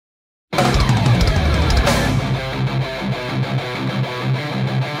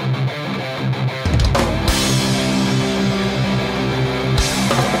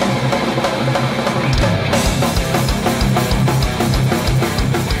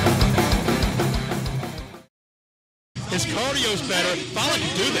cardio's better. Fallah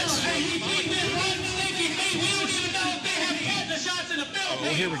can do this.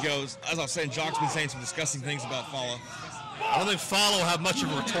 Well, here we go. As I was saying, Jock's been saying some disgusting things about Fallah. I don't think Fallah will have much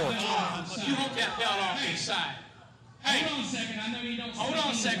of a retort. You hope that belt off inside. Hey, hold on a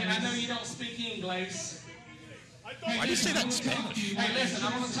second. I know you don't speak English. Why do you say that in Spanish? Hey, listen,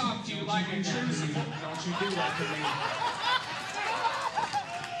 I'm going to talk to you like a intrusive. Don't you do that to me.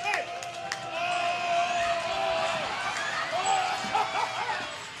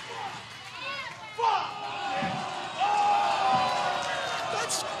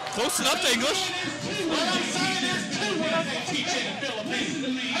 That's close enough to English. What I'm saying is two words they teach in the Philippines.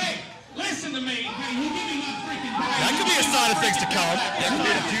 Hey, listen to me. Hey, you give me my freaking belt. That could be a sign of things to come. That could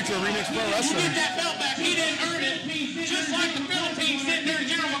be the future of Remix Pro Wrestling. You get that belt back. He didn't earn it. Just like the Philippines sitting there,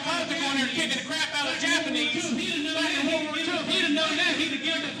 General MacArthur going there kicking the crap out of the Japanese. Back in World War II, if he'd have known that, he'd have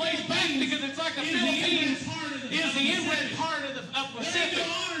given the place back because it's like the Philippines is the inbred part of the Pacific.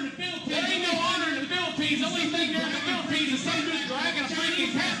 There ain't no honor in the Philippines. The only thing there in the Philippines is some dude dragging a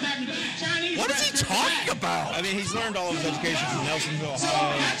freaking cat back to the Chinese. What is he talking about? I mean, he's learned all of his education from Nelsonville, So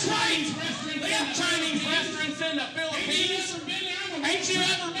Ohio. that's right. They have Chinese restaurants in the Philippines. Ain't you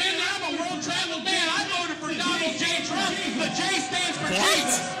ever been there? I'm a world travel man. I voted for Donald J. Trump. The J stands for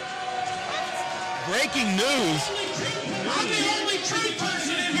Jesus. Breaking news. I'm the only true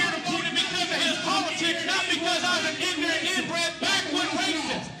person in here to vote him because of his politics, not because I'm an ignorant, inbred, backwood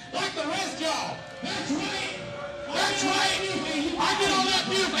racist like the rest of y'all. That's right. That's right. I get all that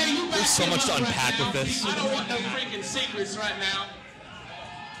view, man. You There's so much to unpack with this. I don't want no freaking secrets right now.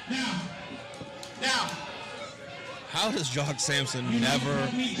 Now. How does Jock Samson never learn?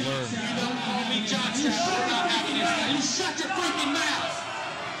 You don't call me Jock Samson. We're not having this. You shut your freaking mouth.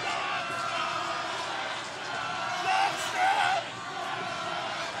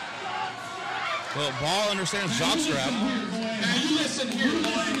 Well, Ball understands jockstrap. Now you listen here, boy.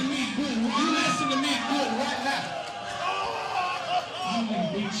 You listen to me good right now. I'm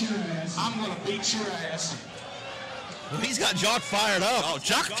gonna beat your ass. I'm gonna beat your ass. Well, he's got Jock fired up. Oh,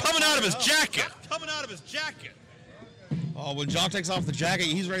 Jock coming out of his jacket. Oh, when Jock takes off the jacket,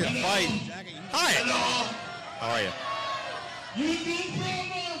 he's ready to fight. Hi. How are you? You do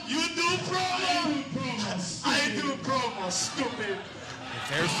promos. You do promos. I do promos, stupid.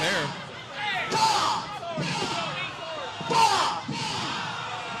 Fair's fair. Bah! Bah!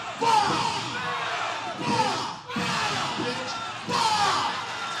 Bah!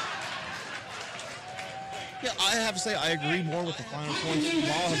 Yeah, I have to say, I agree more with the final points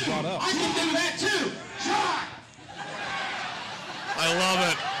Ball has brought up. I can do that too. Jock! I love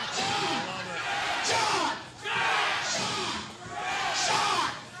it. Jock!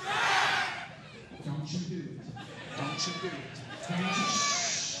 Jock! Don't you do it. Don't you do it.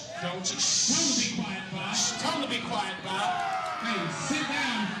 Don't you tell him to be quiet, Bob. Hey, sit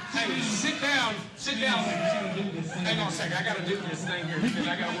down. Hey, sit down. Sit down. Hang on a second. I gotta do this thing here because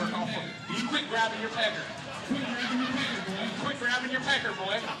I gotta work off of you. Quit grabbing your pecker. Quit grabbing your pecker,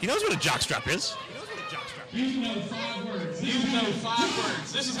 boy. He knows what a jockstrap is. You know 5 words. You know 5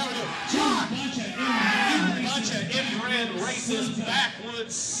 words. This is how we do it. Jock! You bunch of inbred, racist,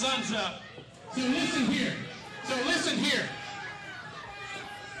 backwoods sons of. So listen here.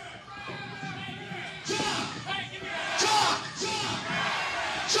 Jock! Jock!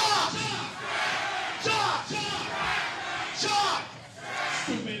 Jock! Jock! Jock!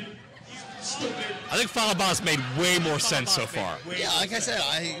 Stupid. I think Fallah Boss made way more sense so far. Yeah, like I said,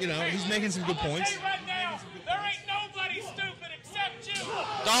 he's making some good points. Right now, there ain't nobody stupid except you.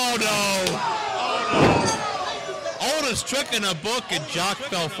 Oh no! Oldest trick in a book, and Jock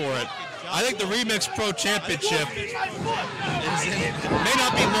fell for it. I think the Remix Pro Championship may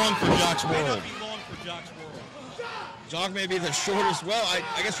not be long for Jock's world. Jock may be the shortest. Well,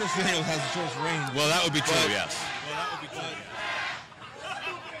 I guess Chris Daniels has the shortest range. Well, that would be true, yes.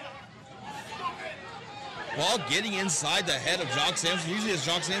 Ball getting inside the head of Jock Samson. Usually, as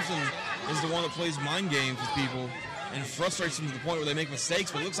Jock Samson is the one that plays mind games with people and frustrates them to the point where they make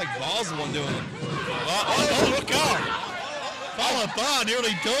mistakes. But it looks like Ball's the one doing it. Oh, look out! Fallah Boss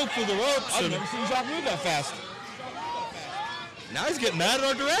nearly dove through the ropes. I've never seen Jock move that fast. Now he's getting mad at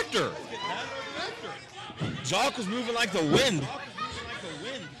our director. Jock was moving like the wind.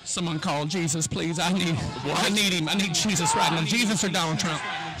 Someone call Jesus, please. I need him. I need Jesus right now. Jesus or Donald Trump.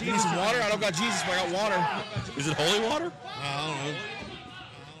 You need some water? I don't got Jesus, but I got water. Is it holy water? I don't know.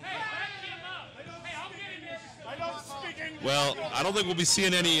 Well, I don't think we'll be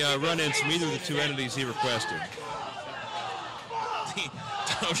seeing any run-ins from either of the two entities he requested.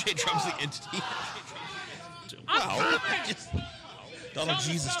 Donald J. Trump's the entity. Wow. Dollar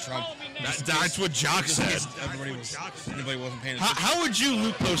Jesus Trump. That's what Jock said. Everybody wasn't paying attention. How would you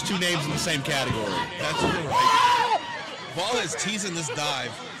loop those two names in the same category? That's right. Fallah is teasing this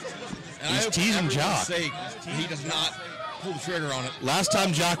dive. And He's teasing Jock. Sake, he does not pull the trigger on it. Last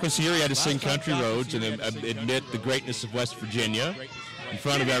time Jock was here, he had to sing Country Roads and admit the greatness of West Virginia in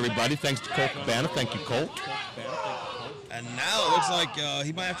front of everybody. Thanks to Colt Cabana. Thank you, Colt. And now it looks like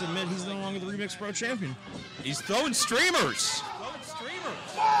he might have to admit he's no longer the Remix Pro Champion. He's throwing streamers.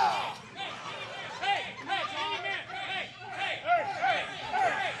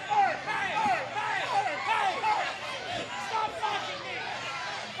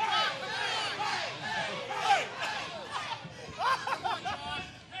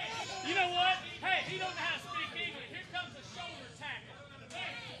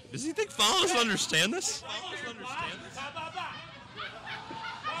 Does he think Fallah doesn't understand this?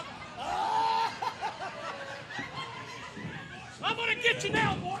 I'm gonna get you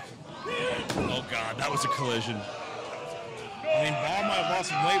now, boy. Oh God, that was a collision. I mean, Ball might have lost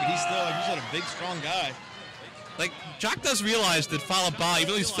some weight, but he's still, like you said, a big, strong guy. Like, Jock does realize that Fallah, even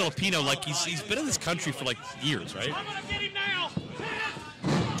though he's Filipino, like he's been in this country for like years, right? I'm gonna get him now.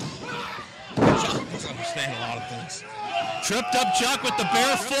 Jock doesn't understand a lot of things. Tripped up Jock with the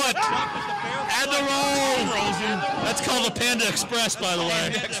bare foot. And the roll. That's called a Panda Express, by the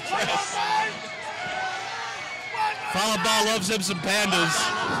way. Fallah loves him some pandas.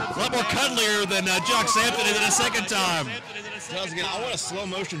 A lot more cuddlier than Jock Samson did it a second time. Again, I want a slow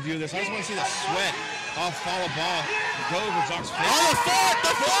motion view of this. I just want to see the sweat off Fallah go over Jock's face. Oh, the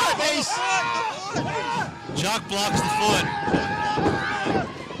foot! Jock blocks the foot.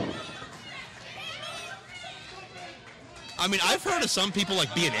 I mean, I've heard of some people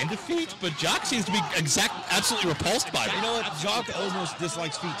like being into feet, but Jock seems to be absolutely repulsed by them. You know what? Jock almost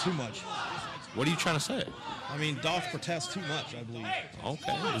dislikes feet too much. What are you trying to say? I mean, Dolph protests too much, I believe.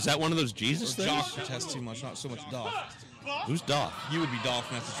 Okay. Is that one of those Jesus things? Jock protests too much, not so much Dolph. Who's Dolph? You would be Dolph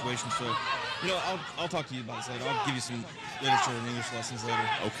in that situation, so, you know, I'll talk to you about this later. I'll give you some literature and English lessons later.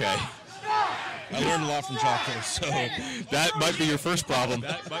 Okay. I learned a lot from Jock, though, so. That might be your first problem.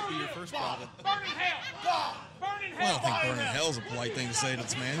 Burn in hell. Burn in I hell. don't think burning hell is a polite thing to say to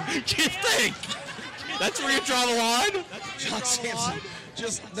this man. You think? That's where you draw the line? Jock Samson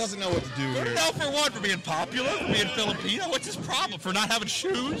just doesn't know what to do here. No, for what? For being popular? For being Filipino? What's his problem? For not having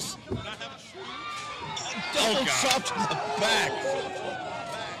shoes? Double chop to the back.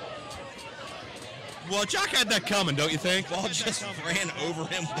 Well, Jock had that coming, don't you think? Ball just ran over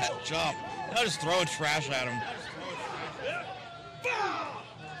him with that chop. Now just throwing trash at him.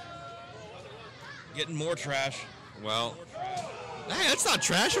 Getting more trash. Well, hey, that's not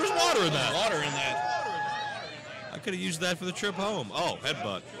trash. There was water in that. Water in that. I could have used that for the trip home. Oh,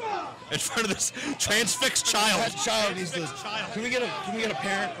 headbutt. In front of this transfixed child. That child needs to. Can we get a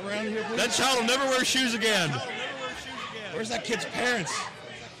parent around here, please? That child will never wear shoes again. Where's that kid's parents?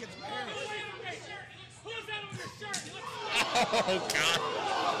 Oh, God.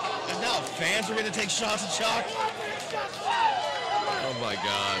 And now fans are going to take shots at Jock. Oh, my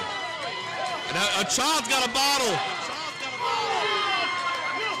God. And a child's got a bottle.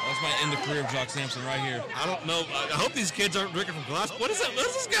 That's my end the career of Jock Samson right here. I don't know. I hope these kids aren't drinking from glass. What is that? What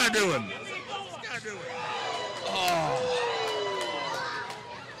is this guy doing? Oh.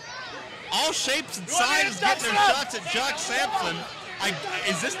 All shapes and sizes getting their shots at Jock Samson.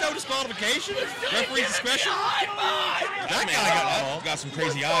 Is this no disqualification? Referee's discretion? That guy got some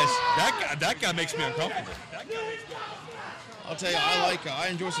crazy eyes. That guy makes me uncomfortable. I'll tell you, I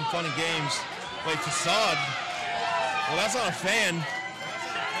enjoy some fun and games. Like Facade. Well, that's not a fan.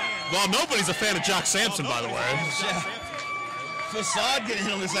 Well, nobody's a fan of Jock Samson, by the way. Yeah. Facade getting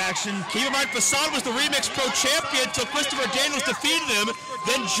in on this action. Keep in mind, Facade was the Remix Pro Champion until Christopher Daniels defeated him.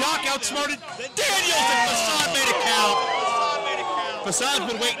 Then Jock outsmarted Daniels and Facade made it count. Facade's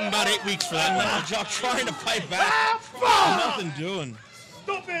been waiting about 8 weeks for that. Now Jock trying to fight back. Nothing doing.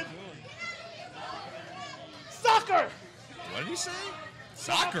 Stupid. Soccer. What did he say?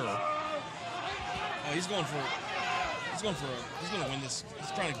 Soccer. Oh, he's going to win this.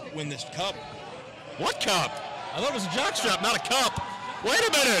 He's trying to win this cup. What cup? I thought it was a jockstrap, not a cup. Wait a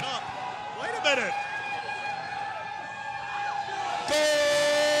minute. Goal!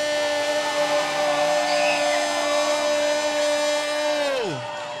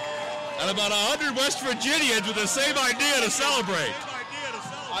 And about 100 West Virginians with the same idea to celebrate.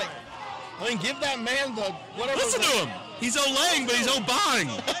 I mean, give that man the whatever. Listen to him. He's olaying, but he's obeying.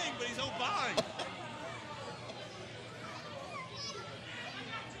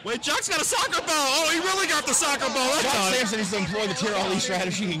 Wait, Jock's got a soccer ball. Oh, he really got the soccer ball that Jock time. Samson needs to employ the Tier Ali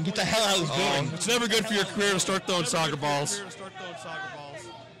strategy and get the hell out of this building. It's never good for your career to start throwing soccer balls.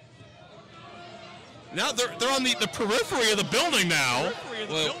 Now they're on the periphery of the building now.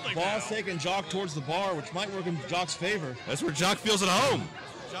 Well, Ball's taking Jock towards the bar, which might work in Jock's favor. That's where Jock feels at home.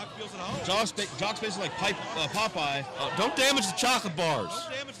 Jock's basically like Popeye. Don't damage the chocolate bars.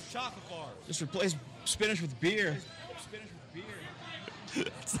 Just replace spinach with beer.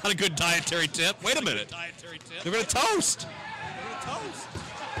 It's not a good dietary tip. Wait a minute. They're going to toast.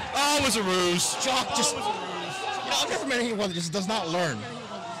 Oh, it was a ruse. Jock just... I've never met anyone that just does not learn.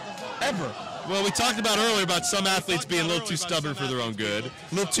 Ever. Well, we talked about earlier about some athletes being a little too stubborn for their own good.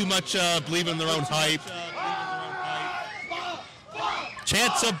 A little too much believing in their own hype.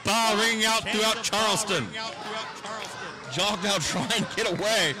 Chants of ball ringing out throughout Charleston. Jock now trying to get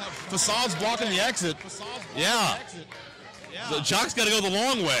away. Fassad's blocking the exit. Yeah. So Jock's got to go the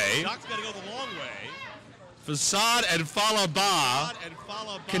long way. Fassad and Fallah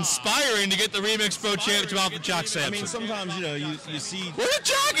conspiring to get the Remix Pro Championship off of Jock Samson. I mean, sometimes, you see... Look at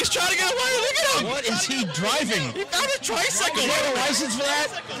Jock! He's trying to get away! Look at him! What is he driving? He found a tricycle! Does he have a license for that?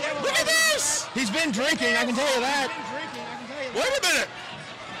 Look at this! He's been drinking, I can tell you that. Wait a minute!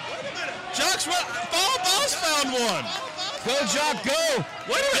 Jock's... Fallah's found one! Go, Jock, go!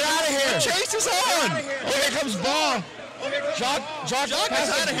 Wait a minute! Get out of here! The chase is on! Oh, here comes Ball. Jock is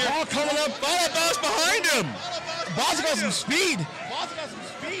out of here. Ball coming up. Fallah's behind him! Ball's got some speed.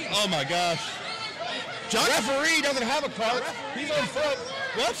 Oh my gosh. Jock referee doesn't have a cart. He's on foot.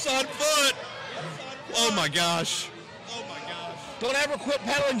 Whoops, on foot. Oh my gosh. Don't ever quit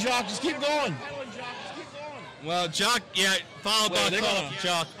pedaling, Jock. Just keep going. Well, Jock, Fallah caught up to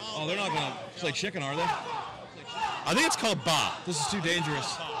Jock. Oh, they're not going to play chicken, are they? I think it's called Ba. This is too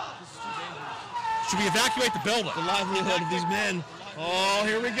dangerous. Should we evacuate the building? The livelihood of these men. Oh,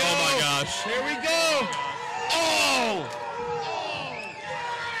 here we go. Oh my gosh. Here we go. Oh!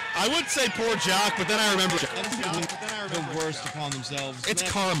 I would say poor Jock, but then I remember the worst upon themselves. It's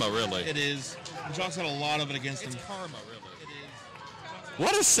karma, really. It is. Jock's got a lot of it against him.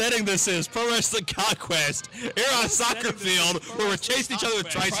 What a setting this is. Pro Wrestling Conquest. Here on a soccer field where we're chasing each other with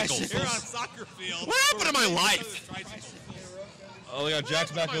tricycles. What happened to my life? Oh, we got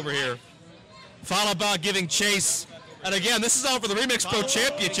Jock's back over here. Fallah giving chase. And again, this is all for the Remix Pro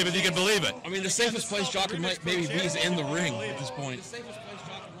Championship, if you can believe it. I mean, the safest place Jock might maybe be is in the ring at this point.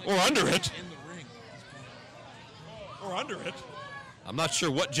 Or under it. I'm not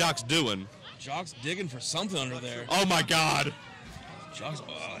sure what Jock's doing. Jock's digging for something under there. Oh my God.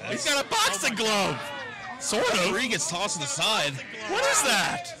 He's got a boxing glove. Sort of. Referee gets tossed to the side. What is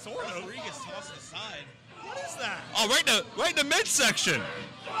that? Oh, right in the midsection.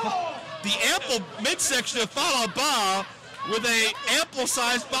 The ample midsection of Fallah with a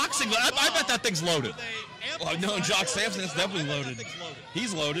ample-sized boxing glove. I bet that thing's loaded. Well, no, Jock Samson is definitely loaded.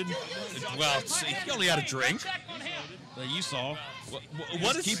 He's loaded. Well, see, he only had a drink. That you saw.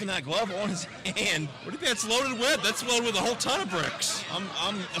 What is keeping that glove on his hand? What do you think that's loaded with? That's loaded with a whole ton of bricks.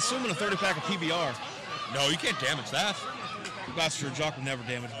 I'm assuming a 30-pack of PBR. No, you can't damage that. That's true. Jock would never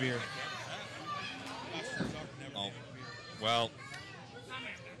damage beer. Oh, well.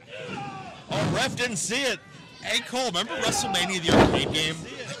 Oh, ref didn't see it. Hey, Cole, remember WrestleMania, the arcade game?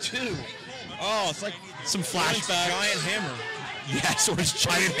 Dude. Oh, it's like some flashbacks. Giant hammer. Yes, or his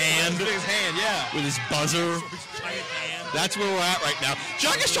giant hand. With his hand, yeah. With his buzzer. That's where we're at right now.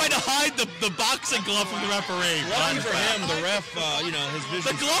 Jock is trying to hide the boxing glove from the referee. Lucky for him, the ref, his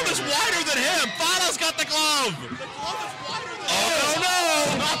vision. The glove is wider than him. Fallah's got the glove. Oh,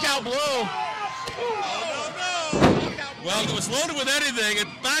 no. Knockout blow. Well, if it was loaded with anything, it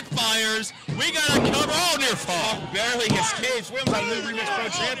backfires. We got to cover. Oh, near fall. Barely escapes. Wins our new Remix Pro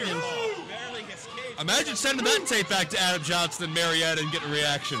champion. Imagine sending that tape back to Adam Johnson and Marietta and getting a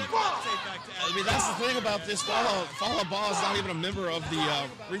reaction. I mean, that's the thing about this. Fallah Ball is not even a member of the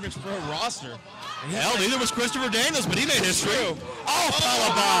Remix Pro roster. Hell, neither was Christopher Daniels, but he made history. Oh,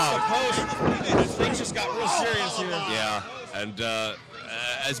 Fallah Ball. Things just got real serious here. Yeah, and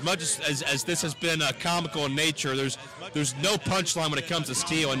as much as this has been comical in nature, there's no punchline when it comes to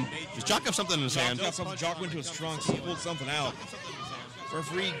steel. And does Jock have something in his hand? Jock went to his trunks. He pulled something out.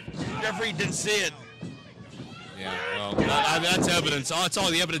 Referee didn't see it. Yeah, well, that's evidence. That's all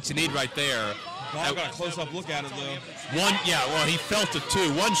the evidence you need right there. Ball got a close-up look at it, though. He felt it,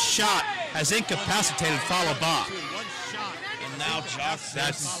 too. One shot has incapacitated Fallah. And now Jock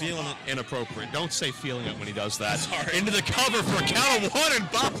Samson's feeling it. Inappropriate. Don't say feeling it when he does that. Sorry. Into the cover for a count of one, and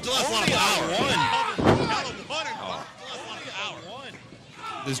Bob still has a lot of power.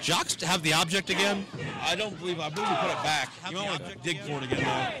 Does Jock have the object again? I believe he put it back. You might want to dig for it again,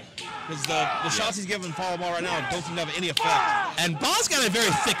 though. Because the shots he's giving Fallah Ball right now don't seem to have any effect. And Ball's got a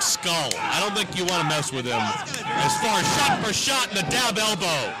very thick skull. I don't think you want to mess with him. As far as shot for shot and the dab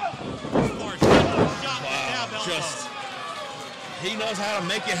elbow. Wow, just, he knows how to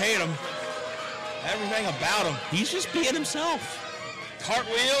make you hate him. Everything about him. He's just being himself.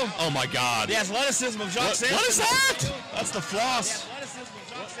 Cartwheel. Oh my God. The athleticism of Jock Samson. What is that? That's the floss. What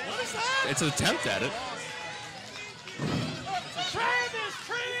is that? It's an attempt at it.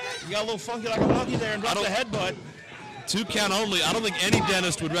 You got a little funky like a monkey there and dropped the headbutt. 2 count only. I don't think any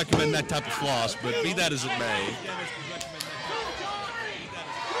dentist would recommend that type of floss, but be that as it may.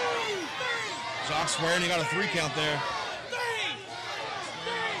 Jock swearing he got a 3 count there.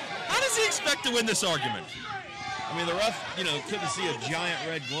 How does he expect to win this argument? I mean, the ref, couldn't see a giant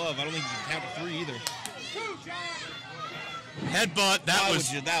red glove. I don't think you can count to 3 either. Headbutt, that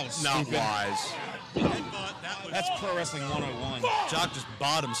was not stupid. wise. That's pro wrestling 101. Jock just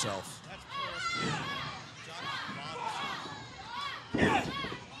bought himself.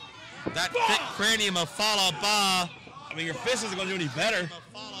 That thick cranium of Fallah Ball. I mean, your fist isn't going to do any better.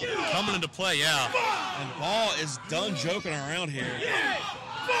 Coming into play, yeah. And Ball is done joking around here.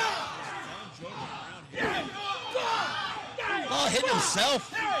 Ball hitting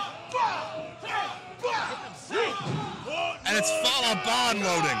himself. And it's Fallah Ball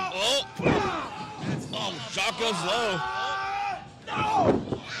unloading. Oh, Jock goes low.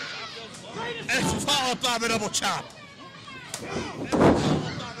 And it's Fallah Ball the double chop.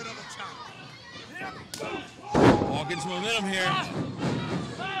 Ball getting some momentum here.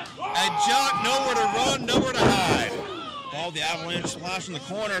 And Jock nowhere to run, nowhere to hide. Ball, the avalanche splash in the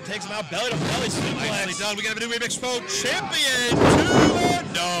corner, takes him out belly to belly. Nicely done. We got a new Remix Pro champion.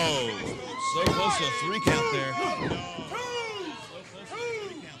 2-0. So close to a 3 count there.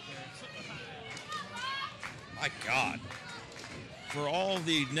 My God. For all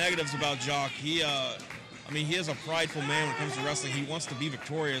the negatives about Jock, he is a prideful man when it comes to wrestling. He wants to be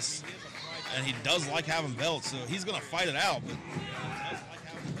victorious, and he does like having belts, so he's going to fight it out. But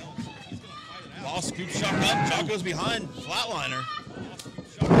Ball scoops Jock up. Jock goes behind, flatliner.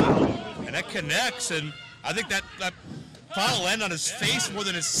 And that connects, and I think that fall landed on his face more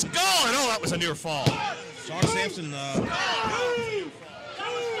than his skull, and that was a near fall. Jock Samson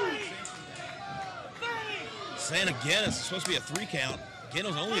saying again it's supposed to be a 3 count. Again, it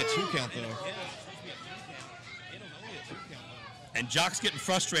was only a 2 count, though. And Jock's getting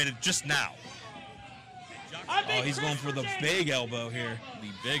frustrated just now. Oh, he's going for the big elbow here. The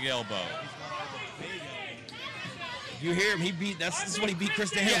big elbow. You hear him, this is what he beat Chris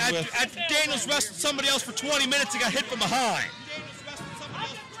Daniels with. After Daniels wrestled somebody else for 20 minutes, he got hit from behind.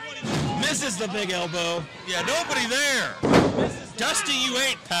 Misses the big elbow. Yeah, nobody there. Dusty, you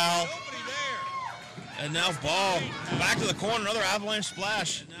ain't, pal. And now Ball back to the corner, another avalanche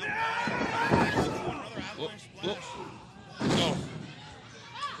splash. Whoop. Oh.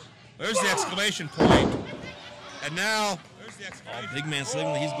 There's the exclamation point. And now, big man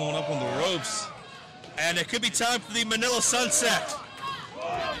signaling he's going up on the ropes. And it could be time for the Manila Sunset.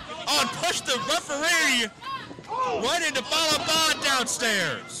 Oh, and push the referee right into Fallah Ball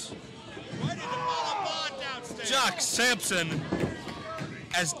downstairs. Jock Samson,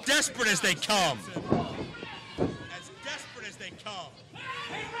 as desperate as they come.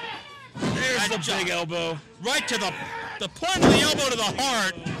 There's the big elbow. Right to the point of the elbow to the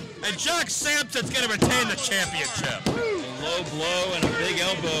heart. And Jock Samson's going to retain the championship. A low blow and a big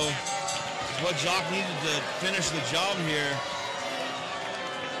elbow is what Jock needed to finish the job here.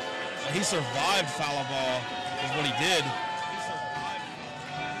 He survived Fallah Ball, is what he did.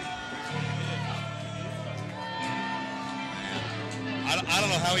 I don't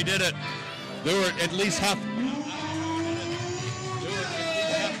know how he did it. There were at least half.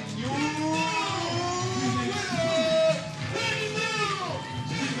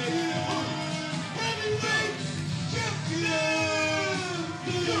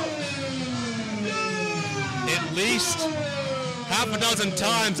 At least half a dozen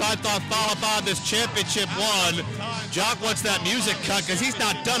times I thought Fallah Ball this championship won. Jock wants that music cut because he's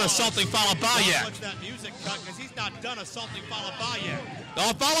not done assaulting Fallah Ball yet.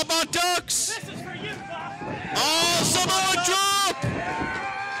 Oh, Fallah Ball ducks! Oh, Samoa drop!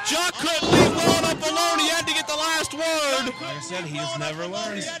 Jock couldn't leave one up alone. He had to get the last word. Like I said, he just never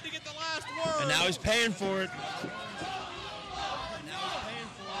learns. And now he's paying for it.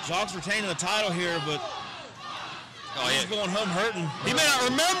 Jock's retaining the title here, but he's going home hurting. He may not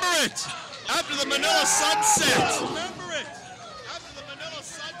remember it after the Manila Sunset.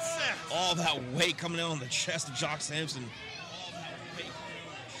 All that weight coming in on the chest of Jock Samson.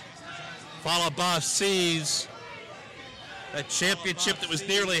 Fallah sees that championship that was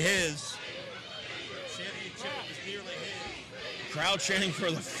nearly his. Crowd chanting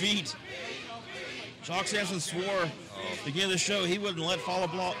for the feet. Jock Samson swore at the beginning of the show he wouldn't let Fallah's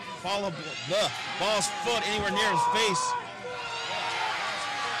foot anywhere near his face.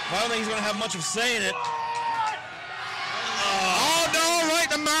 I don't think he's going to have much of a say in it. Oh no, right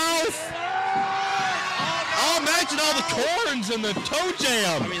in the mouth! Oh, imagine all the corns and the toe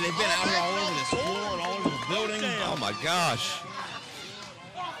jam. I mean, they've been out here all over this floor and all over the building. Oh my gosh.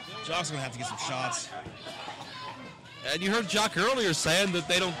 Jock's going to have to get some shots. And you heard Jock earlier saying that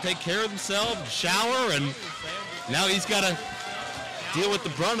they don't take care of themselves, shower, and now he's got to deal with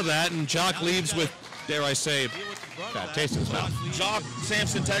the brunt of that, and Jock leaves with, dare I say, got a taste in his mouth. Jock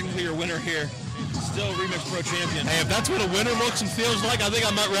Samson, technically your winner here. Still Remix Pro Champion. Hey, if that's what a winner looks and feels like, I think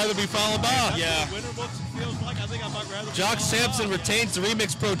I might rather be Fallah. Yeah. Jock Samson retains the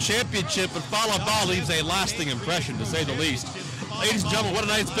Remix Pro Championship, but Fallah leaves a lasting impression, to say the least. Ladies and gentlemen, what a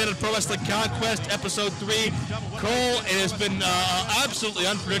night it's been at Pro Wrestling Conquest, Episode 3. Cole, it has been absolutely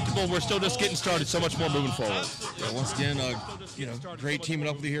unpredictable. We're still just getting started. So much more moving forward. Yeah, once again, great teaming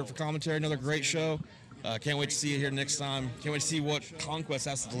up with you here for commentary. Another great show. Can't wait to see you here next time. Can't wait to see what Conquest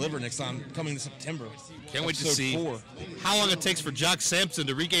has to deliver next time, coming to September. Can't wait to see how long it takes for Jock Samson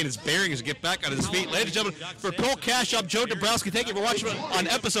to regain his bearings and get back on his feet. Ladies and gentlemen, for Cole Cash, I'm Joe Dabrowski. Thank you for watching on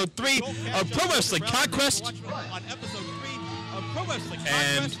Episode 3 of Pro Wrestling Conquest.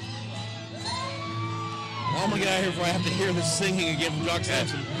 And I'm going to get out of here before I have to hear this singing again from Jock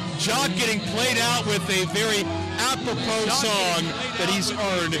Samson. Jock getting played out with a very apropos song that he's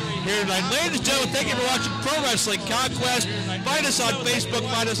earned here tonight. Ladies and gentlemen, thank you for watching Pro Wrestling Conquest. Find us on Facebook,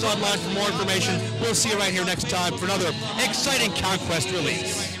 find us online for more information. We'll see you right here next time for another exciting Conquest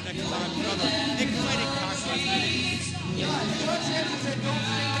release.